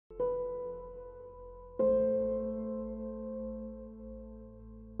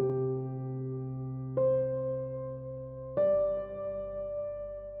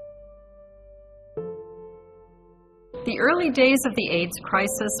The early days of the AIDS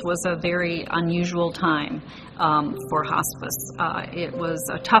crisis was a very unusual time for hospice. It was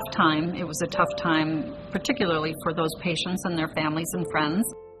a tough time. It was a tough time particularly for those patients and their families and friends.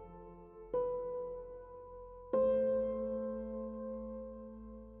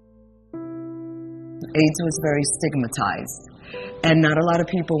 AIDS was very stigmatized, and not a lot of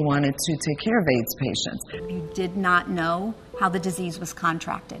people wanted to take care of AIDS patients. You did not know how the disease was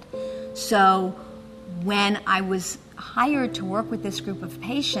contracted. So when I was hired to work with this group of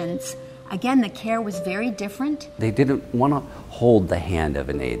patients, again, the care was very different. They didn't want to hold the hand of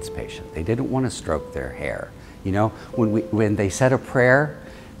an AIDS patient. They didn't want to stroke their hair. You know, when they said a prayer,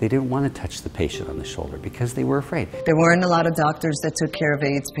 they didn't want to touch the patient on the shoulder because they were afraid. There weren't a lot of doctors that took care of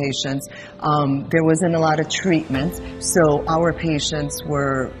AIDS patients. There wasn't a lot of treatment, so our patients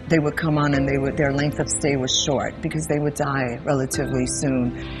they would come on and their length of stay was short because they would die relatively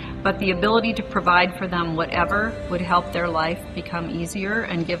soon. But the ability to provide for them whatever would help their life become easier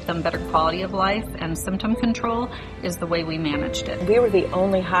and give them better quality of life and symptom control is the way we managed it. We were the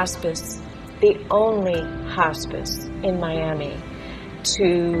only hospice in Miami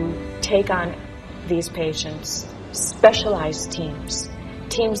to take on these patients, specialized teams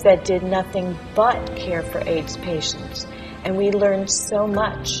that did nothing but care for AIDS patients. And we learned so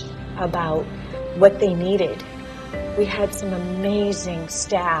much about what they needed. We had some amazing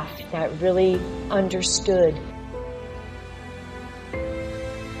staff that really understood.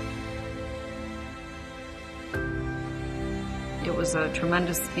 It was a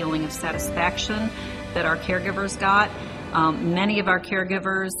tremendous feeling of satisfaction that our caregivers got. Many of our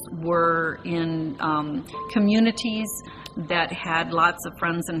caregivers were in communities that had lots of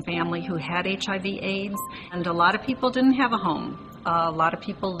friends and family who had HIV/AIDS, and a lot of people didn't have a home. A lot of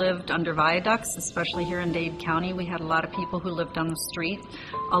people lived under viaducts, especially here in Dade County. We had a lot of people who lived on the street.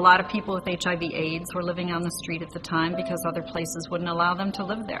 A lot of people with HIV/AIDS were living on the street at the time because other places wouldn't allow them to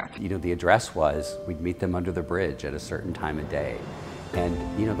live there. You know, the address was we'd meet them under the bridge at a certain time of day. And,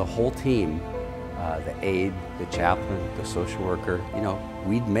 you know, the whole team, the aide, the chaplain, the social worker, you know,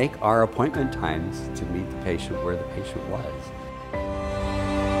 we'd make our appointment times to meet the patient where the patient was.